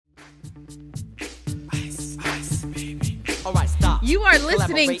You are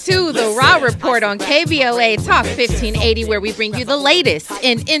listening to the Raw Report on KBLA Talk 1580, where we bring you the latest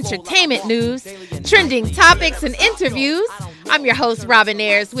in entertainment news, trending topics, and interviews. I'm your host, Robin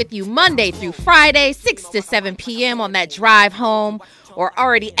Ayers, with you Monday through Friday, 6 to 7 p.m. on that drive home or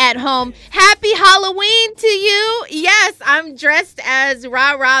already at home. Happy Halloween to you. Yes, I'm dressed as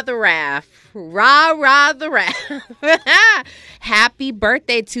Rah-Rah the Raph. Rah-Rah the Raph. Happy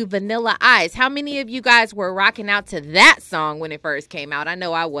birthday to Vanilla Ice. How many of you guys were rocking out to that song when it first came out? I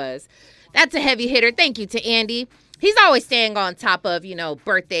know I was. That's a heavy hitter. Thank you to Andy. He's always staying on top of,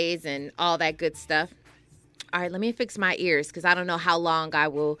 birthdays and all that good stuff. All right, let me fix my ears because I don't know how long I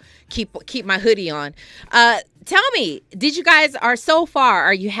will keep my hoodie on. Tell me,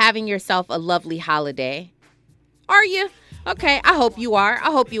 are you having yourself a lovely holiday? Are you? Okay, I hope you are.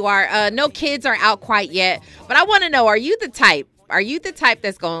 No kids are out quite yet, but I want to know, are you the type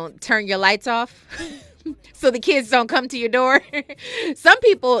that's going to turn your lights off so the kids don't come to your door? Some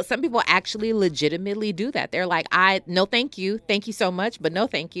people actually legitimately do that. They're like, no thank you. Thank you so much, but no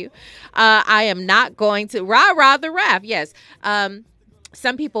thank you. I am not going to rah-rah the Raph. Yes.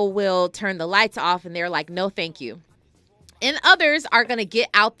 Some people will turn the lights off and they're like, no thank you. And others are going to get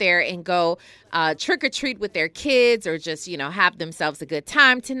out there and go trick or treat with their kids or just, have themselves a good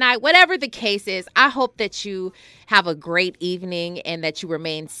time tonight. Whatever the case is, I hope that you have a great evening and that you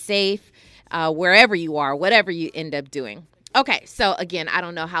remain safe wherever you are, whatever you end up doing. Okay, so again, I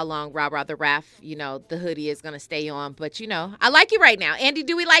don't know how long Rah-Rah the Raph, the hoodie is going to stay on. But, I like it right now. Andy,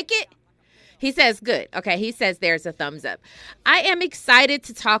 do we like it? He says, good. Okay, he says there's a thumbs up. I am excited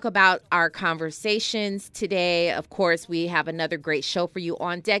to talk about our conversations today. Of course, we have another great show for you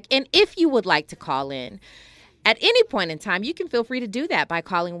on deck. And if you would like to call in at any point in time, you can feel free to do that by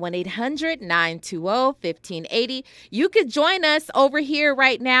calling 1-800-920-1580. You could join us over here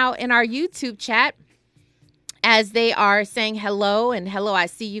right now in our YouTube chat as they are saying hello. And hello, I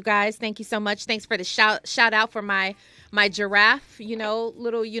see you guys. Thank you so much. Thanks for the shout out for my giraffe,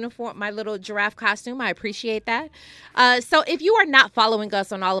 little uniform, my little giraffe costume. I appreciate that. So if you are not following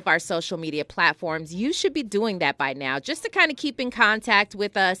us on all of our social media platforms, you should be doing that by now, just to kind of keep in contact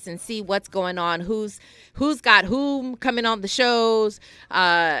with us and see what's going on, who's got whom coming on the shows,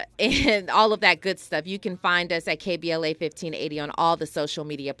 and all of that good stuff. You can find us at KBLA 1580 on all the social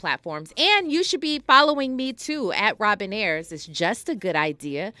media platforms. And you should be following me too at Robin Ayers. It's just a good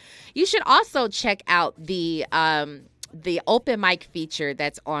idea. You should also check out the open mic feature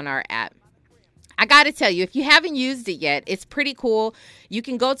that's on our app. I got to tell you, if you haven't used it yet, it's pretty cool. You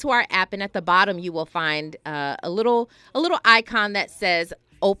can go to our app, and at the bottom you will find a little icon that says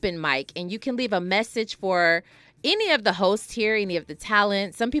open mic, and you can leave a message for any of the hosts here, any of the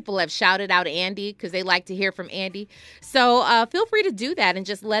talent. Some people have shouted out Andy because they like to hear from Andy. So feel free to do that and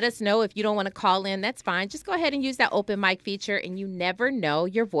just let us know if you don't want to call in. That's fine. Just go ahead and use that open mic feature, and you never know,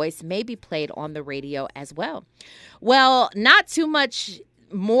 your voice may be played on the radio as well. Well, not too much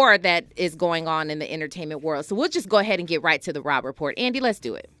more that is going on in the entertainment world. So we'll just go ahead and get right to the Raw Report. Andy, let's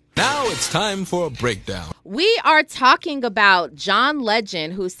do it. Now it's time for a breakdown. We are talking about John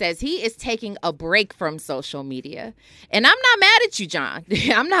Legend, who says he is taking a break from social media. And I'm not mad at you, John.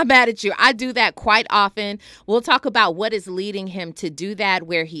 I'm not mad at you. I do that quite often. We'll talk about what is leading him to do that,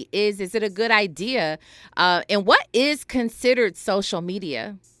 where he is. Is it a good idea? And what is considered social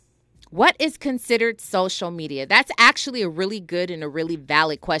media? What is considered social media? That's actually a really good and a really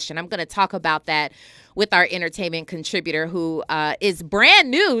valid question. I'm going to talk about that with our entertainment contributor who is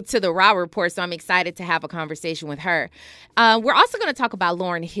brand new to the Raw Report, so I'm excited to have a conversation with her. We're also going to talk about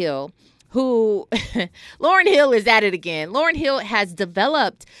Lauryn Hill, who Lauryn Hill is at it again. Lauryn Hill has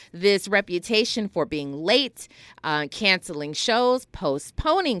developed this reputation for being late, canceling shows,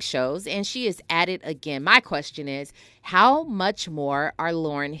 postponing shows, and she is at it again. My question is, how much more are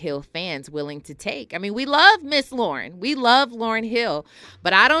Lauryn Hill fans willing to take? I mean, we love Miss Lauryn. We love Lauryn Hill,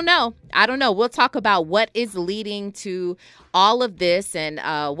 but I don't know. We'll talk about what is leading to all of this and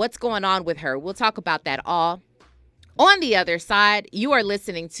what's going on with her. We'll talk about that all. On the other side, you are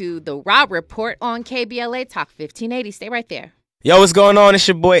listening to the Raw Report on KBLA Talk 1580. Stay right there. Yo, what's going on? It's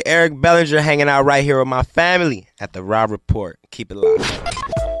your boy Eric Bellinger hanging out right here with my family at the Raw Report. Keep it live.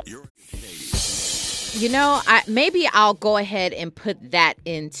 Maybe I'll go ahead and put that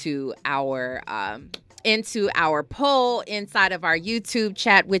into our poll inside of our YouTube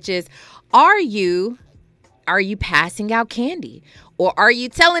chat, which is, are you passing out candy? Or are you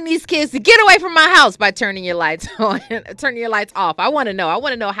telling these kids to get away from my house by turning your lights on, turning your lights off? I want to know. I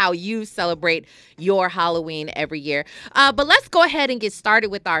want to know how you celebrate your Halloween every year. But let's go ahead and get started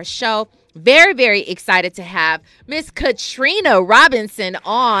with our show. Very, very excited to have Miss Katrina Robinson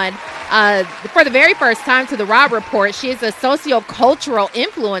on for the very first time to the Rob Report. She is a sociocultural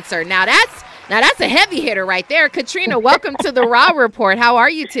influencer. Now that's a heavy hitter right there. Katrina, welcome to the Rob Report. How are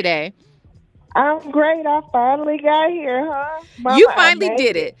you today? I'm great. I finally got here, huh? Mama, You finally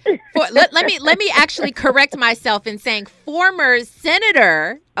did it. Let me actually correct myself in saying former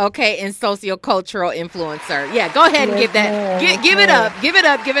senator, okay, and sociocultural influencer. Yeah, go ahead and give that. Give it up. Give it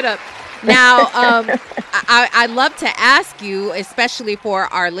up. Give it up. Now, I'd love to ask you, especially for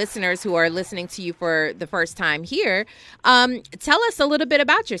our listeners who are listening to you for the first time here, tell us a little bit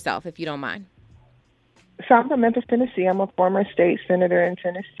about yourself, if you don't mind. So I'm from Memphis, Tennessee. I'm a former state senator in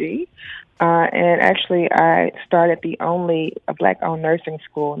Tennessee. And actually, I started the only Black-owned nursing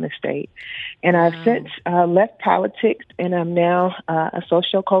school in the state. And I've since left politics, and I'm now a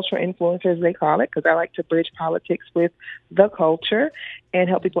sociocultural influencer, as they call it, because I like to bridge politics with the culture and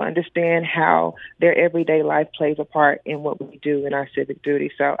help people understand how their everyday life plays a part in what we do in our civic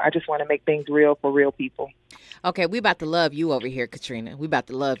duty. So I just want to make things real for real people. Okay, we about to love you over here, Katrina. We about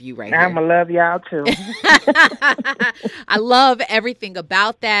to love you right here. I'm going to love y'all, too. I love everything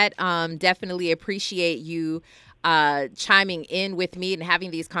about that. Definitely appreciate you chiming in with me and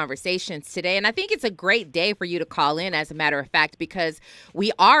having these conversations today. And I think it's a great day for you to call in, as a matter of fact, because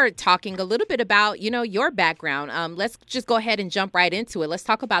we are talking a little bit about, your background. Let's just go ahead and jump right into it. Let's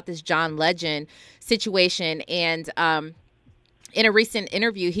talk about this John Legend situation. And in a recent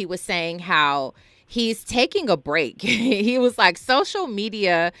interview, he was saying how he's taking a break. He was like, social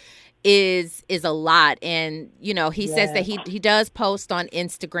media is a lot. And, he says that he does post on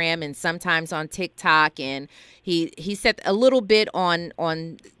Instagram and sometimes on TikTok. And he said a little bit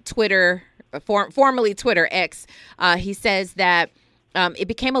on Twitter, formerly Twitter X. He says that it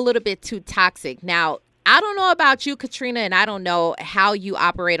became a little bit too toxic. Now, I don't know about you, Katrina, and I don't know how you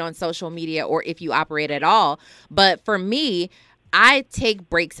operate on social media or if you operate at all. But for me, I take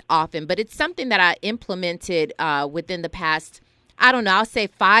breaks often, but it's something that I implemented within the past, I don't know, I'll say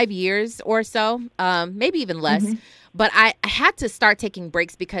 5 years or so, maybe even less. Mm-hmm. But I had to start taking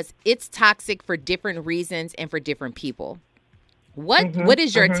breaks because it's toxic for different reasons and for different people. What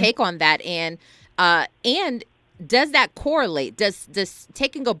is your take on that? And does that correlate? Does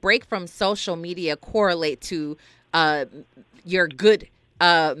taking a break from social media correlate to your good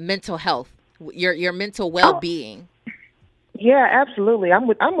mental health, your mental well-being? Yeah, absolutely. I'm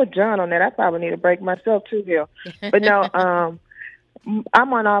with John on that. I probably need a break myself too, Hill. But no,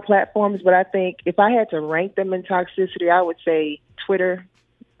 I'm on all platforms, but I think if I had to rank them in toxicity, I would say Twitter,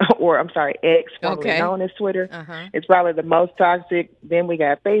 or I'm sorry, X, formerly known as Twitter. It's probably the most toxic. Then we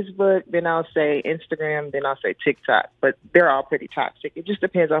got Facebook. Then I'll say Instagram. Then I'll say TikTok. But they're all pretty toxic. It just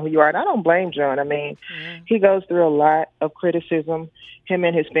depends on who you are. And I don't blame John. I mean, he goes through a lot of criticism. Him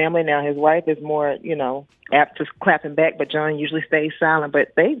and his family. Now, his wife is more, apt to clapping back, but John usually stays silent.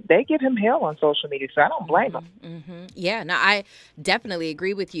 But they give him hell on social media, so I don't blame him. Yeah, no, I definitely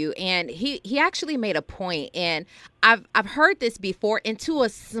agree with you. And he actually made a point, and I've heard this before, and to a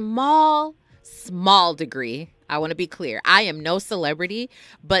small degree. I want to be clear. I am no celebrity,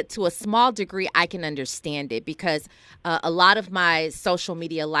 but to a small degree, I can understand it because a lot of my social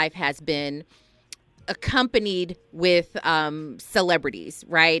media life has been accompanied with celebrities,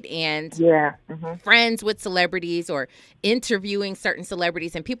 right? And friends with celebrities or interviewing certain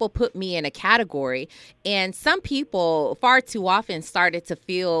celebrities, and people put me in a category. And some people far too often started to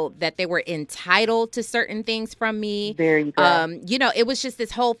feel that they were entitled to certain things from me. There you go. It was just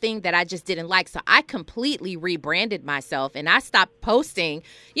this whole thing that I just didn't like. So I completely rebranded myself and I stopped posting,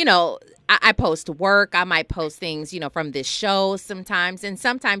 I post work. I might post things, from this show sometimes, and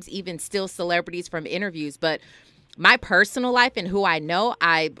sometimes even still celebrities from interviews. But my personal life and who I know,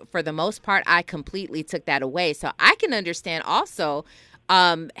 for the most part, I completely took that away. So I can understand also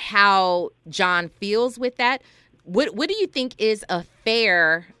how John feels with that. What do you think is a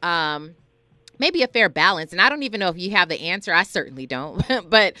fair maybe a fair balance? And I don't even know if you have the answer. I certainly don't.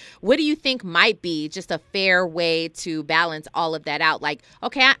 But what do you think might be just a fair way to balance all of that out? Like,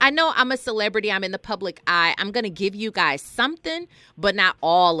 okay, I know I'm a celebrity. I'm in the public eye. I'm going to give you guys something, but not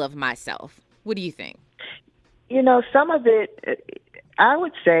all of myself. What do you think? Some of it, I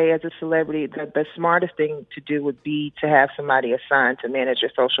would say as a celebrity, the smartest thing to do would be to have somebody assigned to manage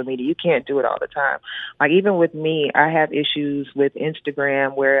your social media. You can't do it all the time. Like even with me, I have issues with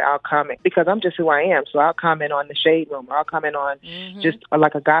Instagram where I'll comment because I'm just who I am. So I'll comment on the Shade Room or I'll comment on just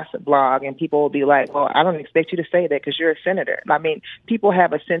like a gossip blog, and people will be like, well, I don't expect you to say that because you're a senator. I mean, people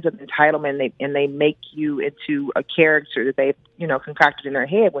have a sense of entitlement and they make you into a character that they've, concocted in their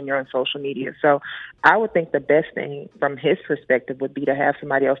head when you're on social media. So I would think the best thing from his perspective would be to to have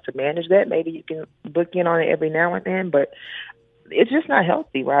somebody else to manage that. Maybe you can book in on it every now and then, but it's just not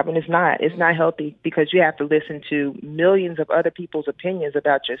healthy, Robin. It's not. It's not healthy because you have to listen to millions of other people's opinions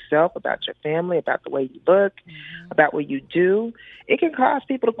about yourself, about your family, about the way you look, about what you do. It can cause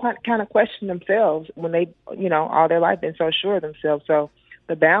people to kind of question themselves when they, all their life been so sure of themselves. So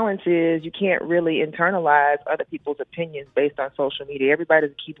the balance is you can't really internalize other people's opinions based on social media.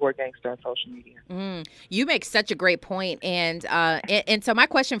 Everybody's a keyboard gangster on social media. You make such a great point. And so my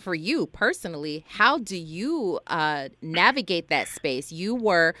question for you personally, how do you navigate that space? You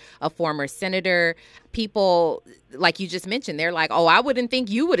were a former senator. People, like you just mentioned, they're like, oh, I wouldn't think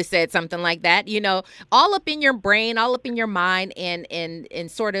you would have said something like that, all up in your brain, all up in your mind,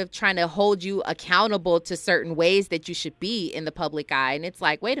 and sort of trying to hold you accountable to certain ways that you should be in the public eye. And it's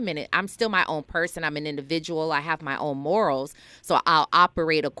like, wait a minute, I'm still my own person. I'm an individual. I have my own morals, so I'll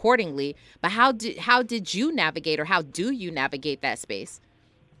operate accordingly. But how did you navigate, or how do you navigate that space?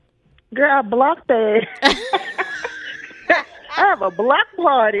 Girl, I blocked that. I have a block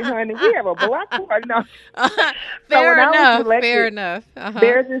party, honey. We have a block party. No. Fair enough.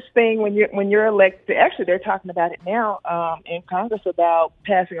 There's this thing when you're elected. Actually, they're talking about it now in Congress about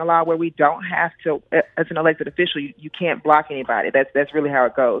passing a law where we don't have to, as an elected official, you can't block anybody. That's really how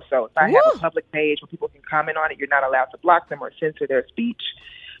it goes. So if I have a public page where people can comment on it, you're not allowed to block them or censor their speech.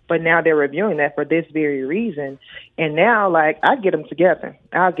 But now they're reviewing that for this very reason. And now, I get them together.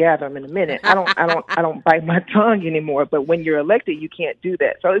 I'll gather them in a minute. I don't bite my tongue anymore. But when you're elected, you can't do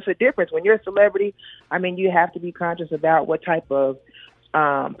that. So it's a difference. When you're a celebrity, you have to be conscious about what type of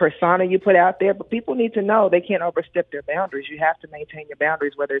persona you put out there. But people need to know they can't overstep their boundaries. You have to maintain your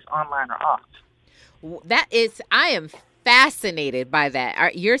boundaries, whether it's online or off. I am fascinated by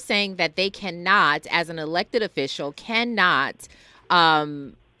that. You're saying that they cannot, as an elected official,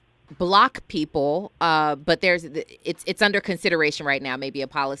 block people, but it's under consideration right now, maybe a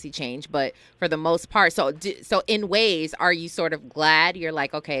policy change, but for the most part, so in ways, are you sort of glad you're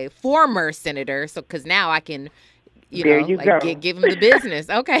like, okay, former senator, so because now I can, give him the business.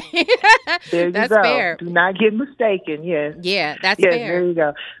 Okay, that's go. Fair. Do not get mistaken. Yes, that's fair. There you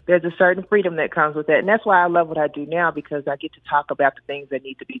go. There's a certain freedom that comes with that, and that's why I love what I do now, because I get to talk about the things that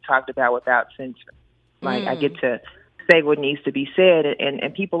need to be talked about without censor. I get to say what needs to be said,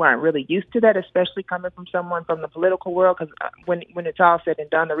 and people aren't really used to that, especially coming from someone from the political world, because when it's all said and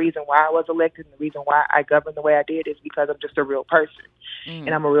done, the reason why I was elected and the reason why I govern the way I did is because I'm just a real person, and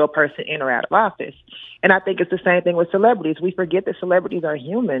I'm a real person in or out of office. And I think it's the same thing with celebrities. We forget that celebrities are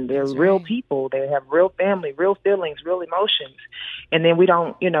human. They're real people. They have real family, real feelings, real emotions. And then we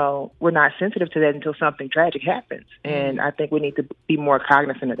don't, we're not sensitive to that until something tragic happens. And I think we need to be more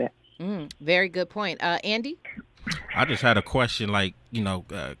cognizant of that. Very good point. Andy? I just had a question,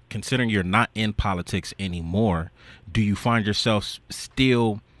 considering you're not in politics anymore, do you find yourself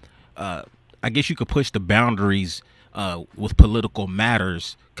still, I guess you could push the boundaries with political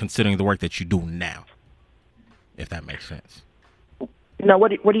matters, considering the work that you do now, if that makes sense? No,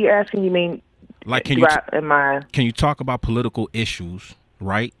 what are you asking? You mean, can you talk about political issues,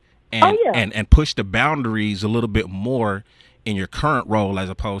 right? And, and push the boundaries a little bit more in your current role as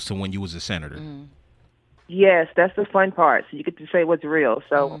opposed to when you was a senator? Yes, that's the fun part. So you get to say what's real.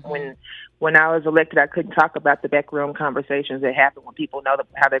 So when I was elected, I couldn't talk about the backroom conversations that happen when people know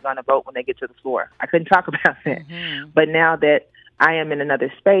how they're going to vote when they get to the floor. I couldn't talk about that. But now that I am in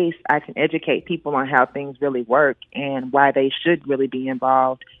another space, I can educate people on how things really work and why they should really be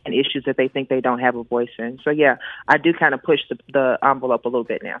involved in issues that they think they don't have a voice in. So, I do kind of push the envelope a little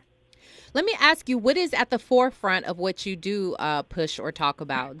bit now. Let me ask you, what is at the forefront of what you do push or talk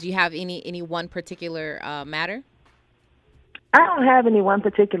about? Do you have any one particular matter? I don't have any one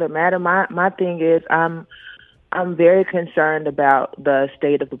particular matter. My thing is I'm very concerned about the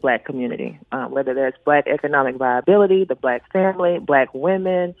state of the Black community, whether that's Black economic viability, the Black family, Black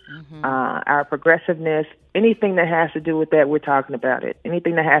women, our progressiveness. Anything that has to do with that, we're talking about it.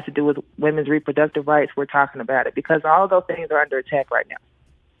 Anything that has to do with women's reproductive rights, we're talking about it, because all those things are under attack right now.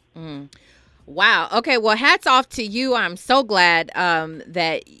 Wow. Okay. Well, hats off to you. I'm so glad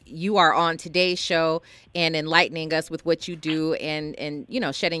that you are on today's show and enlightening us with what you do and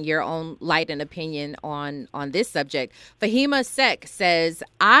shedding your own light and opinion on this subject. Fahima Sek says,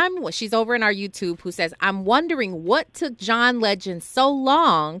 she's over in our YouTube, who says, I'm wondering what took John Legend so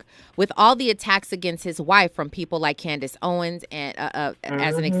long with all the attacks against his wife from people like Candace Owens and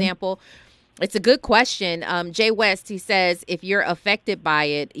as an example. It's a good question. Jay West, he says, if you're affected by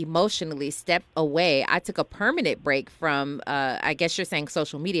it emotionally, step away. I took a permanent break from, I guess you're saying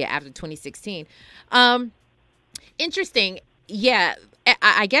social media after 2016. Interesting. Yeah,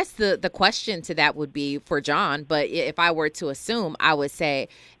 I guess the question to that would be for John, but if I were to assume, I would say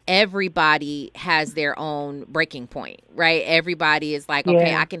everybody has their own breaking point, right? Everybody is like,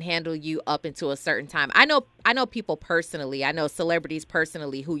 okay, I can handle you up until a certain time. I know people personally, I know celebrities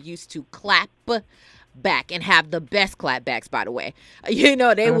personally who used to clap back and have the best clapbacks, by the way.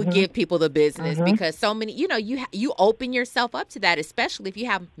 They would give people the business because so many, you open yourself up to that, especially if you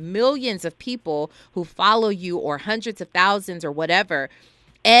have millions of people who follow you or hundreds of thousands or whatever.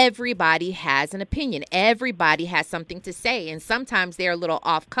 Everybody has an opinion. Everybody has something to say, and sometimes they're a little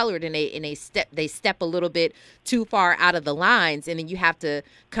off colored and they step a little bit too far out of the lines, and then you have to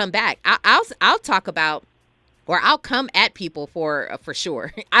come back. I'll talk about, or I'll come at people for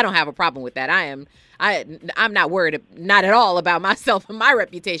sure. I don't have a problem with that. I'm not worried, not at all, about myself and my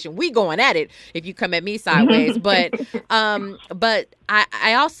reputation. We going at it if you come at me sideways. But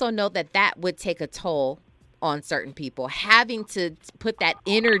I also know that would take a toll on certain people. Having to put that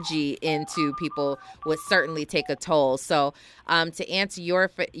energy into people would certainly take a toll. So to answer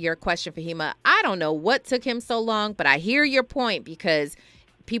your question, Fahima, I don't know what took him so long, but I hear your point, because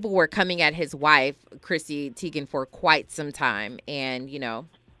people were coming at his wife, Chrissy Teigen, for quite some time. And,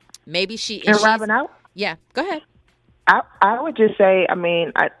 maybe Robin, yeah, go ahead. I would just say,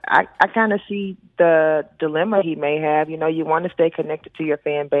 I kind of see the dilemma he may have. You want to stay connected to your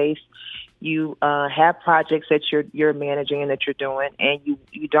fan base. You have projects that you're managing and that you're doing, and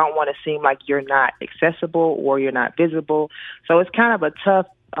you don't want to seem like you're not accessible or you're not visible. So it's kind of a tough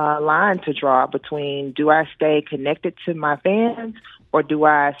line to draw between, do I stay connected to my fans or do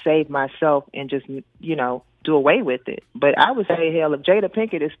I save myself and just, do away with it? But I would say, hell, if Jada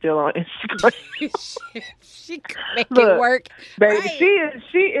Pinkett is still on Instagram, she can make it work. Baby, right.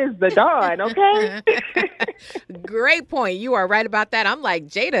 she is the dawn, okay? Great point. You are right about that. I'm like,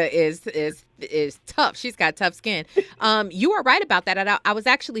 Jada is tough. She's got tough skin. You are right about that. I was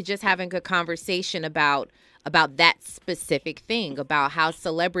actually just having a conversation about that specific thing, about how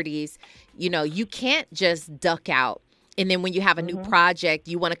celebrities, you can't just duck out. And then when you have a new project,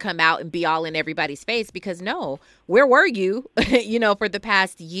 you want to come out and be all in everybody's face, because no, where were you, for the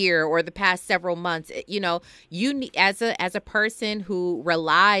past year or the past several months? You need, as a person who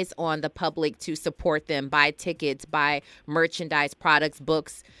relies on the public to support them, buy tickets, buy merchandise, products,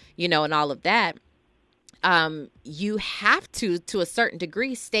 books, and all of that. You have to a certain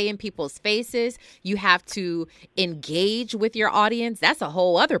degree, stay in people's faces. You have to engage with your audience. That's a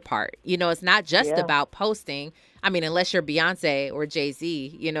whole other part. It's not just about posting. Unless you're Beyonce or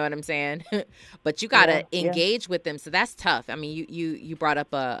Jay-Z, you know what I'm saying? But you got to engage with them. So that's tough. You brought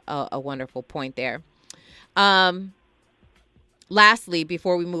up a wonderful point there. Lastly,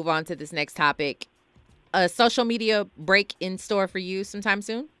 before we move on to this next topic, a social media break in store for you sometime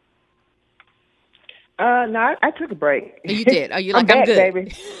soon? No, I took a break. You did? Are you like, I'm back, good?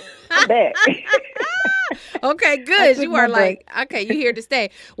 Baby. I'm back. Okay, good. You are like, okay, you're here to stay.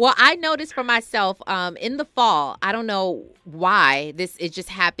 Well, I noticed for myself in the fall, I don't know why it just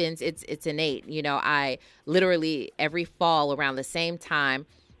happens. It's innate. I literally every fall around the same time,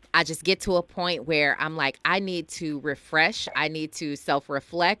 I just get to a point where I'm like, I need to refresh. I need to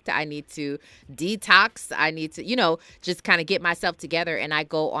self-reflect. I need to detox. I need to, just kind of get myself together, and I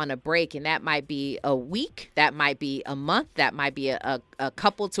go on a break. And that might be a week. That might be a month. That might be a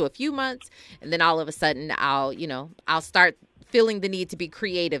couple to a few months. And then all of a sudden I'll start feeling the need to be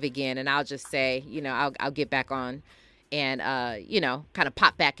creative again. And I'll just say, I'll get back on and, kind of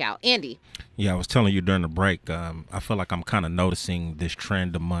pop back out. Andy. Yeah, I was telling you during the break, I feel like I'm kind of noticing this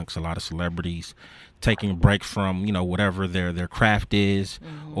trend amongst a lot of celebrities taking a break from, whatever their craft is,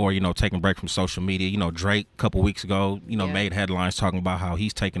 or, taking a break from social media. Drake a couple weeks ago, made headlines talking about how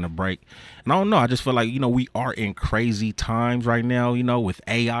he's taking a break. And I don't know, I just feel like, we are in crazy times right now, with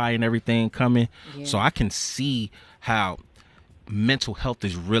AI and everything coming. Yeah. So I can see how mental health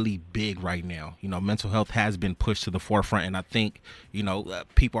is really big right now. Mental health has been pushed to the forefront, and I think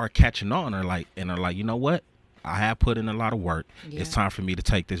people are catching on, are like, you know what, I have put in a lot of work. It's time for me to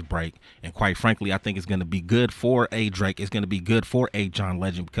take this break. And quite frankly, I think it's going to be good for a Drake. It's going to be good for a John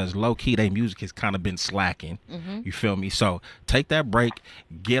Legend, because low key their music has kind of been slacking. You feel me? So take that break,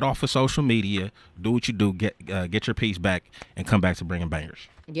 get off of social media, do what you do, get your peace back, and come back to bringing bangers.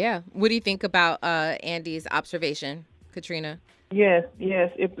 Yeah. What do you think about Andy's observation, Katrina? Yes.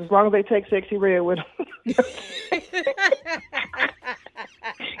 As long as they take Sexy Red with them.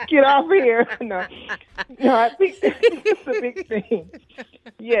 Get off here. No, I think it's a big thing.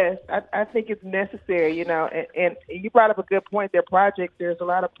 Yes, I think it's necessary, and you brought up a good point. Their projects, there's a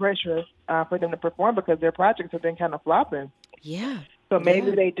lot of pressure for them to perform because their projects have been kind of flopping. Yeah. So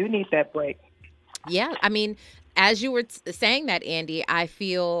maybe they do need that break. Yeah. as you were saying that, Andy, I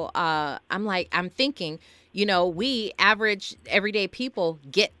feel I'm thinking, we average everyday people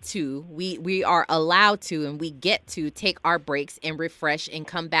we are allowed to, and we get to take our breaks and refresh and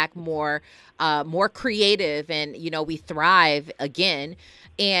come back more creative, and we thrive again.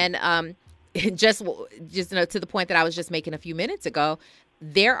 And just to the point that I was just making a few minutes ago,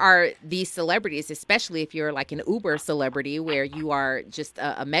 there are these celebrities, especially if you're like an Uber celebrity where you are just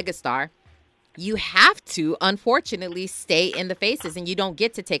a megastar. You have to, unfortunately, stay in the faces, and you don't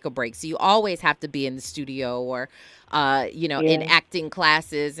get to take a break. So you always have to be in the studio or, in acting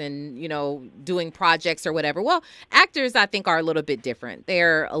classes and, doing projects or whatever. Well, actors, I think, are a little bit different.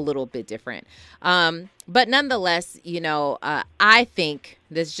 They're a little bit different. But nonetheless, I think,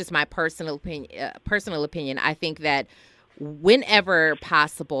 this is just my personal opinion. I think that whenever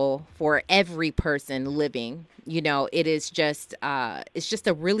possible for every person living, it is just it's just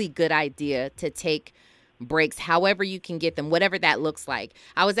a really good idea to take breaks however you can get them, whatever that looks like.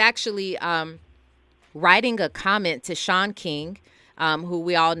 I was actually writing a comment to Sean King, who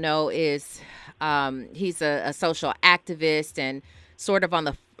we all know is he's a social activist and sort of on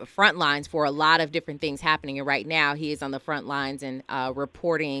the front lines for a lot of different things happening. And right now he is on the front lines and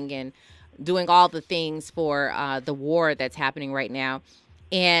reporting and doing all the things for the war that's happening right now.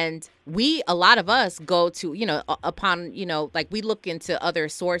 And a lot of us go to, we look into other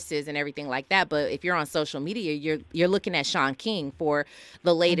sources and everything like that. But if you're on social media, you're looking at Sean King for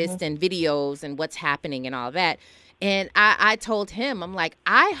the latest and videos and what's happening and all that. And I told him, I'm like,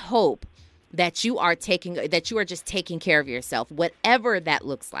 I hope that you are just taking care of yourself, whatever that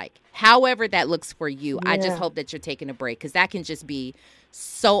looks like, however that looks for you. Yeah. I just hope that you're taking a break, because that can just be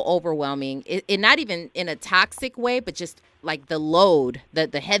so overwhelming. It not even in a toxic way, but just like the load,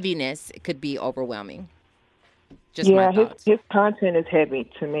 the heaviness, it could be overwhelming. Just my thoughts. His content is heavy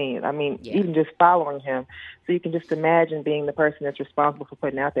to me. I mean, even just following him. So you can just imagine being the person that's responsible for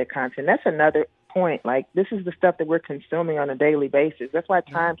putting out that content. That's another point. Like, this is the stuff that we're consuming on a daily basis. That's why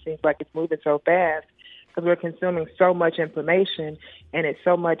time seems like it's moving so fast, because we're consuming so much information, and it's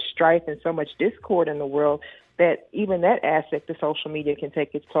so much strife and so much discord in the world that even that aspect of social media can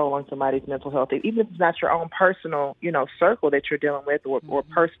take its toll on somebody's mental health. Even if it's not your own personal, circle that you're dealing with, or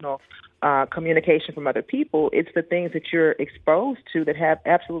personal communication from other people, it's the things that you're exposed to that have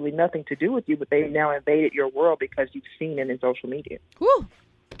absolutely nothing to do with you, but they've now invaded your world because you've seen it in social media. Whew.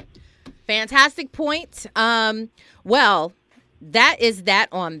 Fantastic point. Well, that is that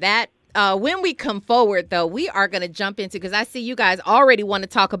on that. When we come forward, though, we are going to jump into, because I see you guys already want to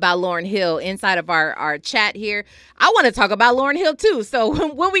talk about Lauryn Hill inside of our chat here. I want to talk about Lauryn Hill, too.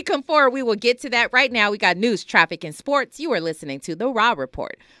 So when we come forward, we will get to that. Right now, we got news, traffic, and sports. You are listening to The Raw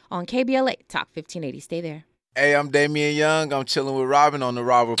Report on KBLA Talk 1580. Stay there. Hey, I'm Damian Young. I'm chilling with Robin on The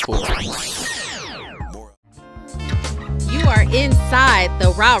Raw Report. You are inside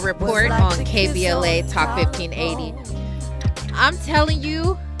The Raw Report on KBLA Talk 1580. I'm telling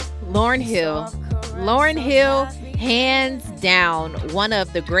you, Lauryn Hill, hands down, one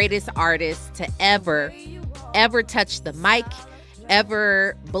of the greatest artists to ever touch the mic,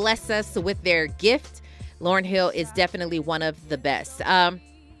 ever bless us with their gift. Lauryn Hill is definitely one of the best.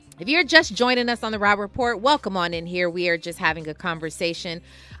 If you're just joining us on The Raw Report, welcome on in here. We are just having a conversation,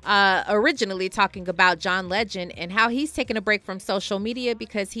 originally talking about John Legend and how he's taking a break from social media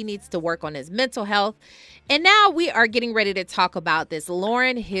because he needs to work on his mental health. And now we are getting ready to talk about this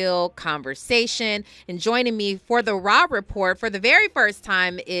Lauryn Hill conversation. And joining me for The Raw Report for the very first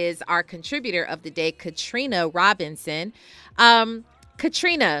time is our contributor of the day, Katrina Robinson.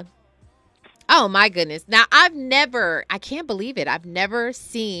 Katrina, oh my goodness. Now, I can't believe it. I've never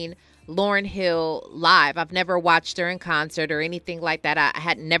seen Lauryn Hill live. I've never watched her in concert or anything like that. I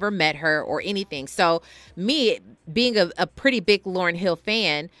had never met her or anything. So me being a pretty big Lauryn Hill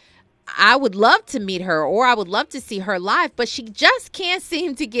fan, I would love to meet her, or I would love to see her live, but she just can't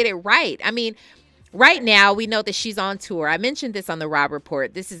seem to get it right. I mean, right now we know that she's on tour. I mentioned this on The Raw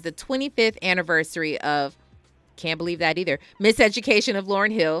Report. This is the 25th anniversary of, can't believe that either, Miseducation of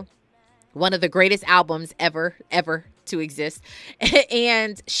Lauryn Hill. One of the greatest albums ever to exist.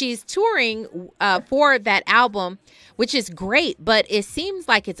 And she's touring for that album, which is great, but it seems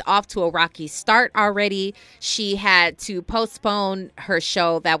like it's off to a rocky start already. She had to postpone her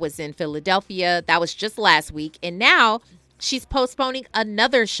show that was in Philadelphia. That was just last week. And now she's postponing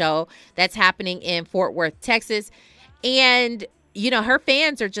another show that's happening in Fort Worth, Texas. And, her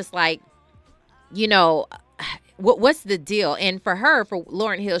fans are just like, what's the deal? And for her, for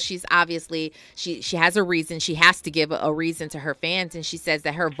Lauryn Hill, she's obviously she has a reason. She has to give a reason to her fans, and she says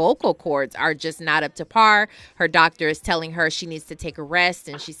that her vocal cords are just not up to par. Her doctor is telling her she needs to take a rest,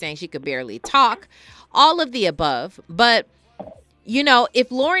 and she's saying she could barely talk. All of the above. But if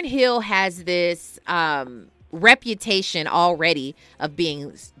Lauryn Hill has this reputation already of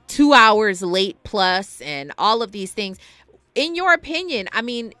being 2 hours late plus and all of these things, in your opinion, I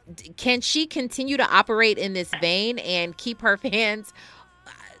mean, can she continue to operate in this vein and keep her fans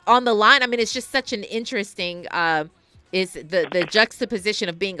on the line? I mean, it's just such an interesting is the juxtaposition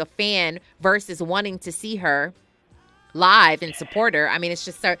of being a fan versus wanting to see her live and support her. I mean, it's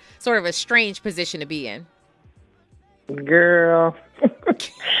just sort of a strange position to be in. Girl,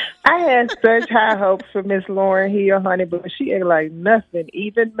 I had such high hopes for Miss Lauryn Hill, honey, but she ain't like nothing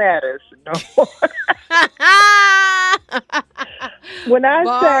even matters no more. When I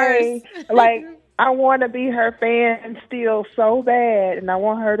say, like, I want to be her fan still so bad, and I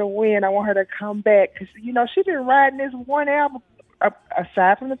want her to win, I want her to come back, because, she's been riding this one album,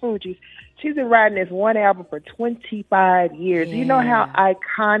 aside from the Fugees, she's been riding this one album for 25 years. Yeah. Do you know how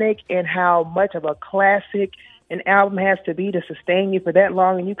iconic and how much of a classic an album has to be to sustain you for that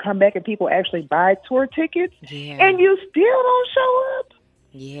long, and you come back and people actually buy tour tickets, and you still don't show up?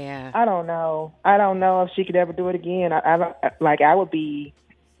 Yeah. I don't know. I don't know if she could ever do it again. I would be,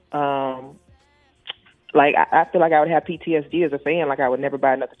 I feel like I would have PTSD as a fan. Like, I would never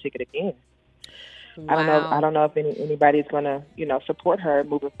buy another ticket again. Wow. I don't know if anybody's going to, support her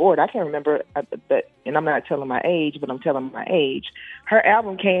moving forward. I can't remember, and I'm not telling my age, but I'm telling my age. Her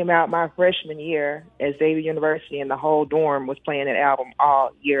album came out my freshman year at Xavier University, and the whole dorm was playing that album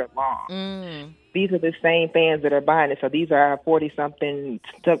all year long. These are the same fans that are buying it. So these are 40-something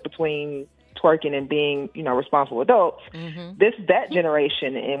stuck between twerking and being, responsible adults. That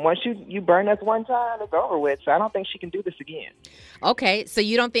generation. And once you burn us one time, it's over with. So I don't think she can do this again. Okay. So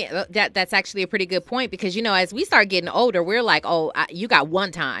you don't think that's actually a pretty good point, because, as we start getting older, we're like, you got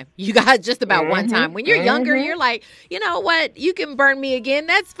one time. You got just about one time. When you're younger, you're like, you know what? You can burn me again.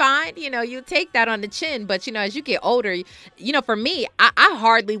 That's fine. You take that on the chin. But, as you get older, for me, I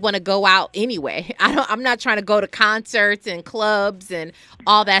hardly want to go out anyway. I'm not trying to go to concerts and clubs and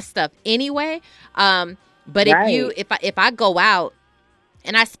all that stuff anyway. But right. if I go out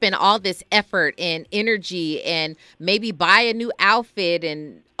and I spend all this effort and energy and maybe buy a new outfit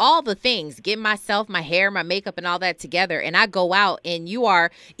and all the things, get myself, my hair, my makeup and all that together, and I go out and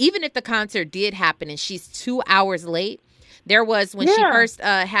even if the concert did happen and she's 2 hours late, there was when she first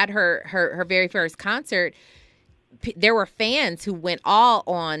had her very first concert, there were fans who went all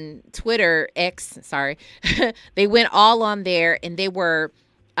on Twitter, X, sorry. They went all on there and they were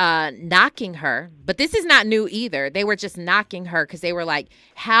knocking her. But this is not new either. They were just knocking her because they were like,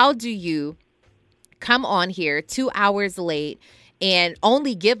 how do you come on here 2 hours late and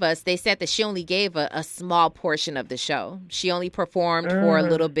only give us, they said that she only gave a small portion of the show. She only performed for a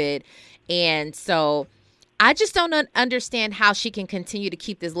little bit. And so I just don't understand how she can continue to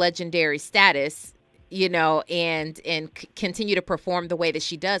keep this legendary status, and continue to perform the way that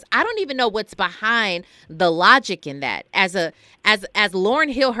she does. I don't even know what's behind the logic in that. As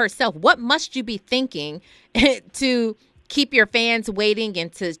Lauryn Hill herself, what must you be thinking to keep your fans waiting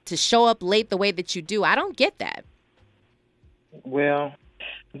and to show up late the way that you do? I don't get that. Well,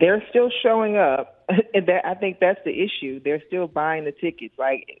 they're still showing up. I think that's the issue. They're still buying the tickets.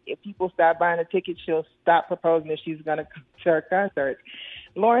 Like, if people stop buying the tickets, she'll stop proposing that she's going to come to her concert.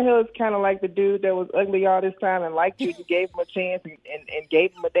 Lauryn Hill is kind of like the dude that was ugly all this time and liked you. You gave him a chance and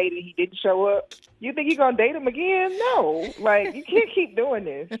gave him a date and he didn't show up. You think you're going to date him again? No. Like, you can't keep doing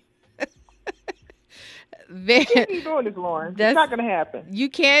this. You can't keep doing this, Lauryn. It's not going to happen. You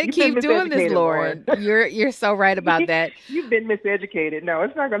can't keep doing this, Lauryn. You're so right about that. You've been miseducated. No,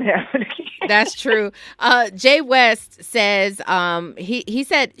 it's not going to happen again. That's true. Jay West says he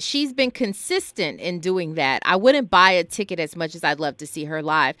said she's been consistent in doing that. I wouldn't buy a ticket as much as I'd love to see her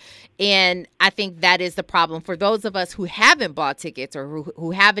live. And I think that is the problem for those of us who haven't bought tickets or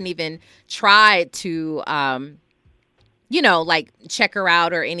who haven't even tried to, like check her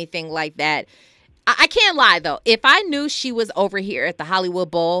out or anything like that. I can't lie, though. If I knew she was over here at the Hollywood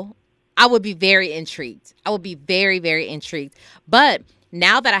Bowl, I would be very intrigued. I would be very, very intrigued. But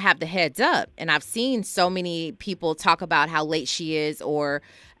now that I have the heads up and I've seen so many people talk about how late she is or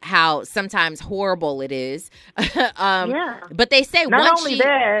how sometimes horrible it is. But they say not only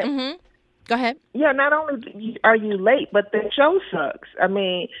that, Go ahead. Yeah, not only are you late, but the show sucks. I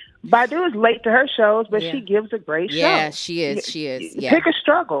mean, Badu is late to her shows, but she gives a great show. Yeah, she is. She is. Yeah. Pick a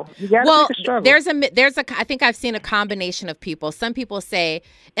struggle. You got to pick a struggle. I think I've seen a combination of people. Some people say,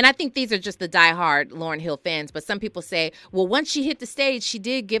 and I think these are just the diehard Lauryn Hill fans, but some people say, well, once she hit the stage, she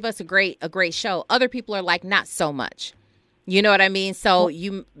did give us a great show. Other people are like, not so much. You know what I mean? So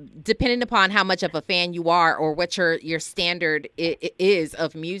you, depending upon how much of a fan you are or what your standard is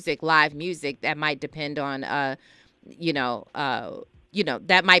of music, live music, that might depend on, that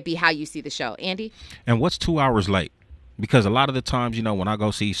might be how you see the show. Andy? And what's 2 hours late? Because a lot of the times, when I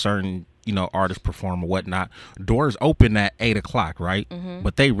go see certain, artists perform or whatnot, doors open at 8 o'clock, right? Mm-hmm.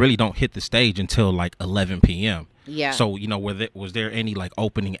 But they really don't hit the stage until like 11 p.m. Yeah. So, was there any like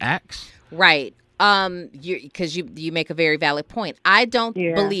opening acts? Right. Because you make a very valid point. I don't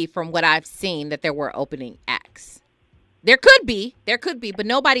believe, from what I've seen, that there were opening acts. There could be, but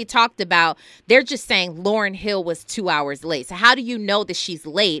nobody talked about. They're just saying Lauryn Hill was 2 hours late. So how do you know that she's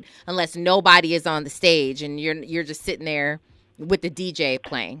late unless nobody is on the stage and you're just sitting there with the DJ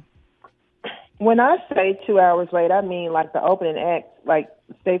playing? When I say 2 hours late, I mean like the opening act. Like,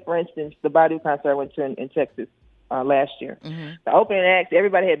 say for instance, the Badu concert I went to in Texas last year. Mm-hmm. The opening act,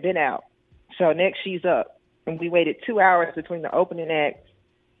 everybody had been out. So next she's up, and we waited 2 hours between the opening act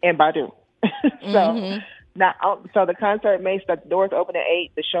and Badu. So the concert may start, the doors open at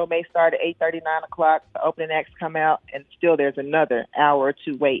 8, the show may start at 8:30, 9 o'clock, the opening acts come out, and still there's another hour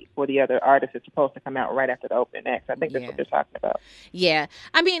to wait for the other artist that's supposed to come out right after the opening acts. I think that's what they're talking about. Yeah.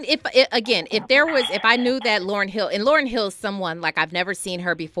 I mean, if I knew that Lauryn Hill is someone, like, I've never seen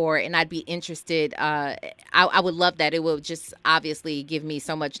her before, and I'd be interested, I would love that. It would just obviously give me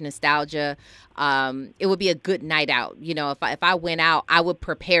so much nostalgia. It would be a good night out. If I went out, I would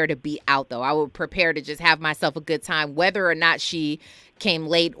prepare to be out, though. I would prepare to just have myself a good time, whether or not she came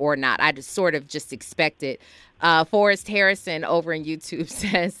late or not. I just sort of just expect it. Forrest Harrison over in YouTube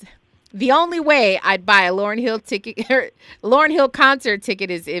says, the only way I'd buy a Lauryn Hill concert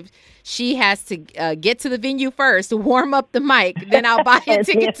ticket is if she has to get to the venue first, warm up the mic, then I'll buy a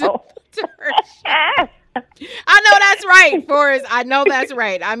ticket to her show. I know that's right, Forrest. I know that's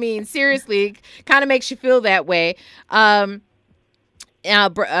right. I mean, seriously, kind of makes you feel that way.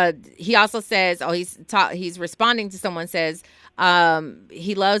 He also says, he's responding to someone says,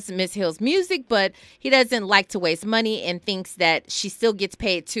 he loves Miss Hill's music, but he doesn't like to waste money and thinks that she still gets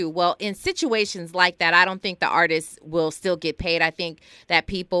paid too. Well, in situations like that, I don't think the artists will still get paid. I think that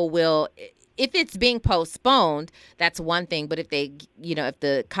people will. If it's being postponed, that's one thing. But if if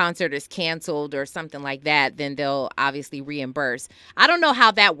the concert is canceled or something like that, then they'll obviously reimburse. I don't know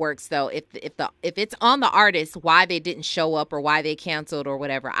how that works though. If it's on the artist why they didn't show up or why they canceled or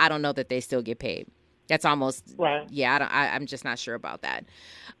whatever, I don't know that they still get paid. That's almost right. Yeah, I'm just not sure about that.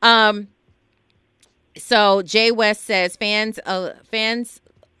 So Jay West says fans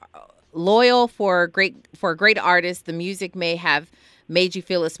loyal for a great artist. The music may have made you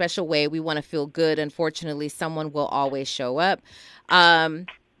feel a special way. We want to feel good. Unfortunately, someone will always show up.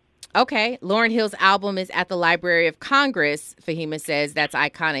 Okay. Lauryn Hill's album is at the Library of Congress. Fahima says that's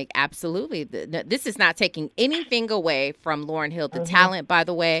iconic. Absolutely. This is not taking anything away from Lauryn Hill. The talent, by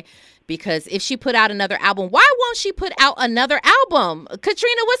the way, because if she put out another album, why won't she put out another album?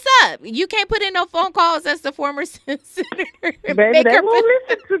 Katrina, what's up? You can't put in no phone calls as the former senator. Baby, they won't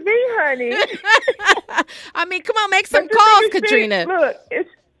listen to me, honey. I mean, come on, make some calls, Katrina. Look,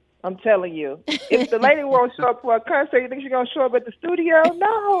 I'm telling you, if the lady won't show up for a concert, you think she's going to show up at the studio?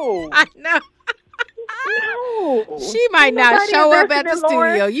 No. I know. No. She might not show up at the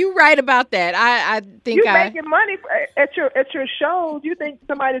studio. You're right about that. I think you're making money at your shows. You think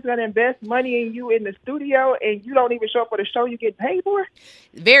somebody's going to invest money in you in the studio and you don't even show up for the show you get paid for?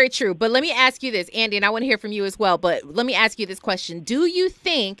 Very true. But let me ask you this, Andy, and I want to hear from you as well. But let me ask you this question. Do you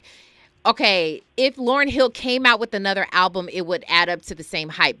think, okay, if Lauryn Hill came out with another album, it would add up to the same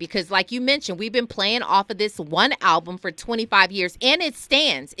hype? Because like you mentioned, we've been playing off of this one album for 25 years, and it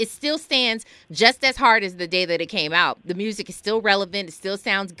stands. It still stands just as hard as the day that it came out. The music is still relevant. It still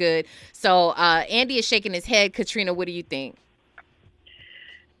sounds good. So Andy is shaking his head. Katrina, what do you think?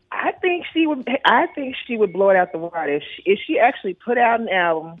 I think she would blow it out the water if she actually put out an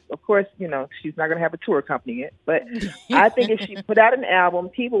album. Of course, she's not going to have a tour company yet, but I think if she put out an album,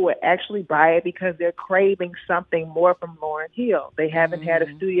 people would actually buy it because they're craving something more from Lauryn Hill. They haven't had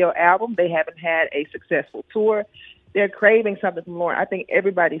a studio album. They haven't had a successful tour. They're craving something from Lauryn. I think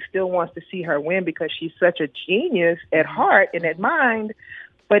everybody still wants to see her win because she's such a genius at heart and at mind.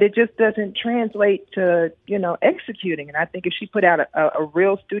 but it just doesn't translate to, executing. And I think if she put out a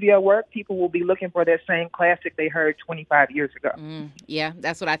real studio work, people will be looking for that same classic they heard 25 years ago. Yeah,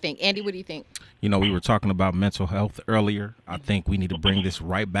 that's what I think. Andy, what do you think? We were talking about mental health earlier. I think we need to bring this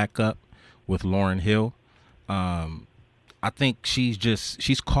right back up with Lauryn Hill. I think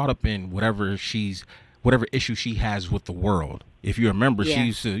she's caught up in whatever issue she has with the world. If you remember, she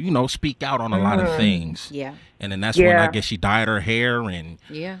used to, speak out on a lot of things. Yeah. And then that's when I guess she dyed her hair. And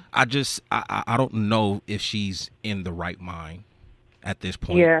I don't know if she's in the right mind at this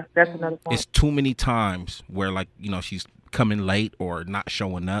point. Yeah, that's another point. It's too many times where, she's coming late or not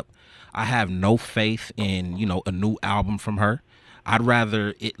showing up. I have no faith in, a new album from her. I'd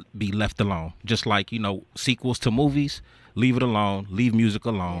rather it be left alone. Just like, sequels to movies, leave it alone, leave music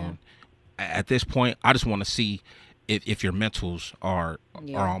alone. Yeah. At this point, I just want to see if your mentals are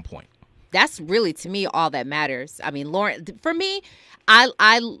on point. That's really, to me, all that matters. I mean, Lauryn, for me,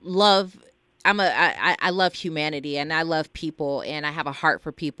 I love humanity, and I love people, and I have a heart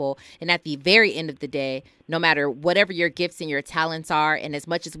for people. And at the very end of the day, no matter whatever your gifts and your talents are, and as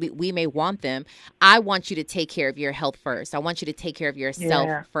much as we may want them, I want you to take care of your health first. I want you to take care of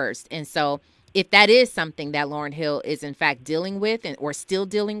yourself first. And so if that is something that Lauryn Hill is in fact dealing with or still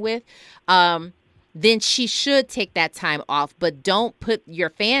dealing with, then she should take that time off. But don't put your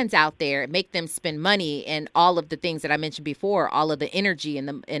fans out there, make them spend money and all of the things that I mentioned before, all of the energy and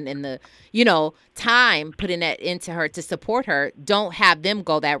the time putting that into her to support her. Don't have them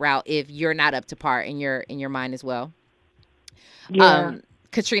go that route if you're not up to par in your mind as well. Yeah.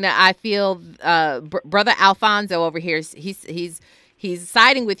 Katrina, I feel brother Alfonso over here, he's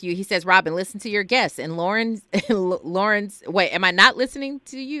siding with you. He says, Robin, listen to your guests. And Lauryn's, wait, am I not listening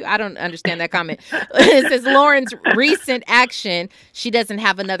to you? I don't understand that comment. It says Lauryn's recent action, she doesn't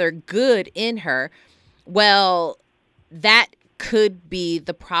have another good in her. Well, that could be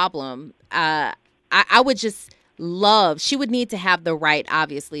the problem. I would just she would need to have the right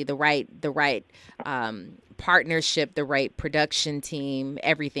partnership, the right production team,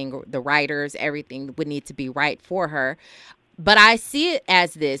 everything, the writers, everything would need to be right for her. But I see it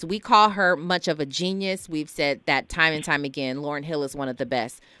as this. We call her much of a genius. We've said that time and time again. Lauryn Hill is one of the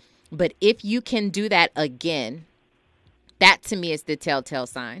best. But if you can do that again, that to me is the telltale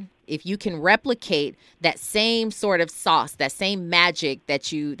sign. If you can replicate that same sort of sauce, that same magic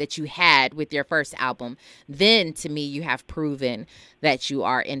that you had with your first album, then to me you have proven that you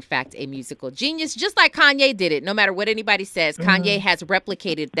are in fact a musical genius, just like Kanye did it. No matter what anybody says, Kanye has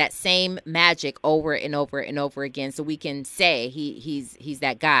replicated that same magic over and over and over again. So we can say he's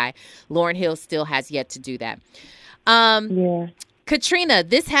that guy. Lauryn Hill still has yet to do that. Katrina,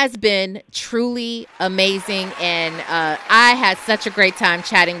 this has been truly amazing, and I had such a great time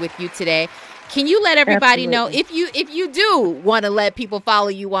chatting with you today. Can you let everybody know if you do want to let people follow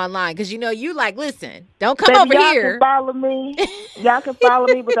you online? Because you listen, don't come over here. Y'all can follow me. Y'all can follow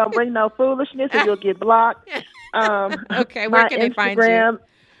me, but don't bring no foolishness, or you'll get blocked. Okay, where can they find you?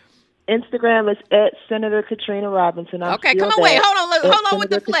 Instagram is at Senator Katrina Robinson. Okay, come on, wait, hold on with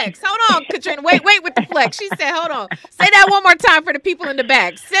the flex. Hold on, Katrina, wait with the flex. She said, hold on. Say that one more time for the people in the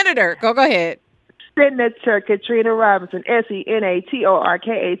back. Senator, go ahead. Senator Katrina Robinson,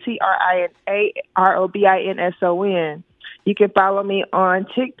 SenatorKatrinaRobinson. You can follow me on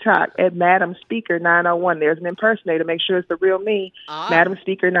TikTok at Madam Speaker 901. There's an impersonator. Make sure it's the real me, Madam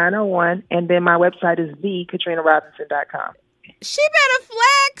Speaker 901. And then my website is thekatrinaRobinson.com. She better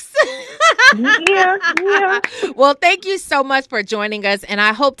flex. Yeah. Well, thank you so much for joining us, and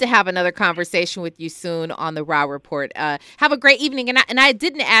I hope to have another conversation with you soon on the Raw Report. Have a great evening, and I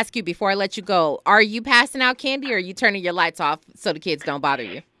didn't ask you before I let you go. Are you passing out candy, or are you turning your lights off so the kids don't bother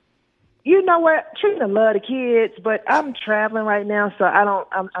you? You know what? Trina love the kids, but I'm traveling right now, so I don't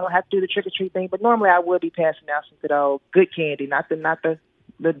have to do the trick or treat thing. But normally I would be passing out some good old good candy, not the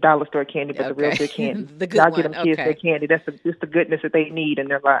dollar store candy, but the real good candy. The good Y'all one. get them kids their candy. That's just the goodness that they need in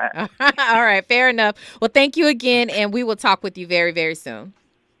their lives. All right, fair enough. Well, thank you again, and we will talk with you very, very soon.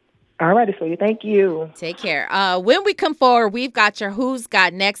 All righty, sweetie. Thank you. Take care. When we come forward, we've got your Who's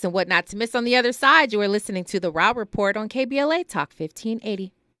Got Next and what not to miss on the other side. You are listening to The Raw Report on KBLA Talk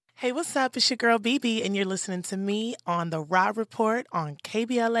 1580. Hey, what's up? It's your girl, BB, and you're listening to me on The Raw Report on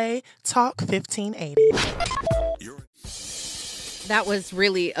KBLA Talk 1580. That was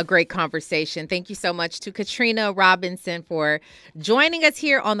really a great conversation. Thank you so much to Katrina Robinson for joining us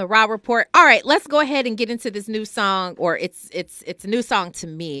here on the Raw Report. All right, let's go ahead and get into this new song, or it's a new song to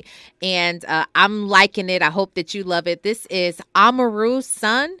me, and I'm liking it. I hope that you love it. This is Amaru's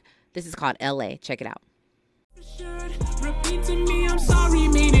Son. This is called LA. Check it out. Repeat to me, I'm sorry,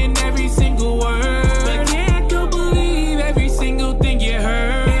 meaning every single word. But can't you believe every single thing you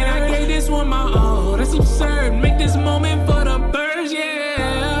heard?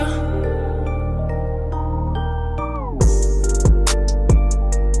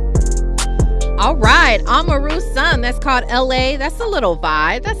 All right, Amaru's son. That's called LA. That's a little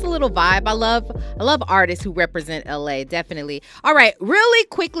vibe. I love artists who represent LA, definitely. All right, really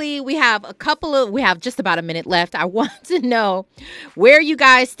quickly, we have just about a minute left. I want to know where you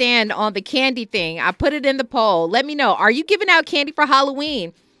guys stand on the candy thing. I put it in the poll. Let me know. Are you giving out candy for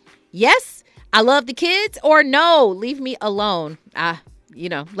Halloween? Yes, I love the kids, or no, leave me alone. Let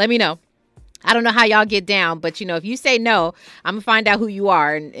me know. I don't know how y'all get down, but, if you say no, I'm going to find out who you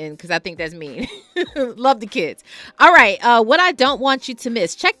are, and because I think that's mean. Love the kids. All right. What I don't want you to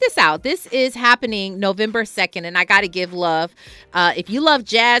miss. Check this out. This is happening November 2nd, and I got to give love. If you love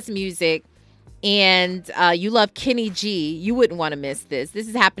jazz music and you love Kenny G, you wouldn't want to miss this. This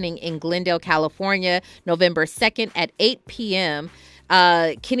is happening in Glendale, California, November 2nd at 8 p.m.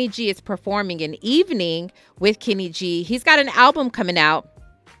 Kenny G is performing an evening with Kenny G. He's got an album coming out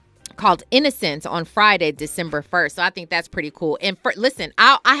called Innocence on Friday, December 1st. So I think that's pretty cool. And listen,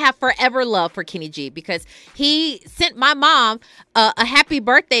 I have forever love for Kenny G because he sent my mom a happy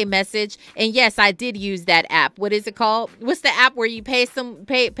birthday message. And yes, I did use that app. What is it called? What's the app where you pay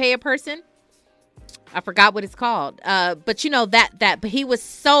a person? I forgot what it's called. But but he was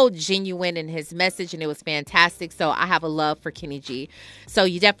so genuine in his message and it was fantastic. So I have a love for Kenny G. So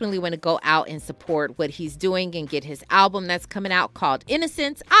you definitely want to go out and support what he's doing and get his album that's coming out called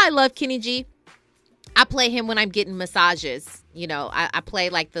Innocence. I love Kenny G. I play him when I'm getting massages. I play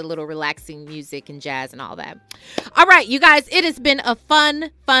like the little relaxing music and jazz and all that. All right, you guys, it has been a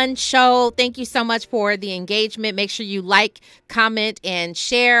fun show. Thank you so much for the engagement. Make sure you like, comment, and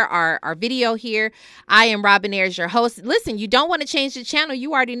share our video here. I am Robin Ayers, your host. Listen, you don't want to change the channel.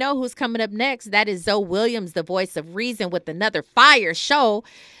 You already know who's coming up next. That is Zoe Williams, the voice of reason, with another fire show.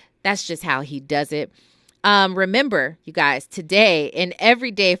 That's just how he does it. Remember, you guys, today and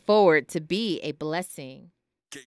every day forward to be a blessing.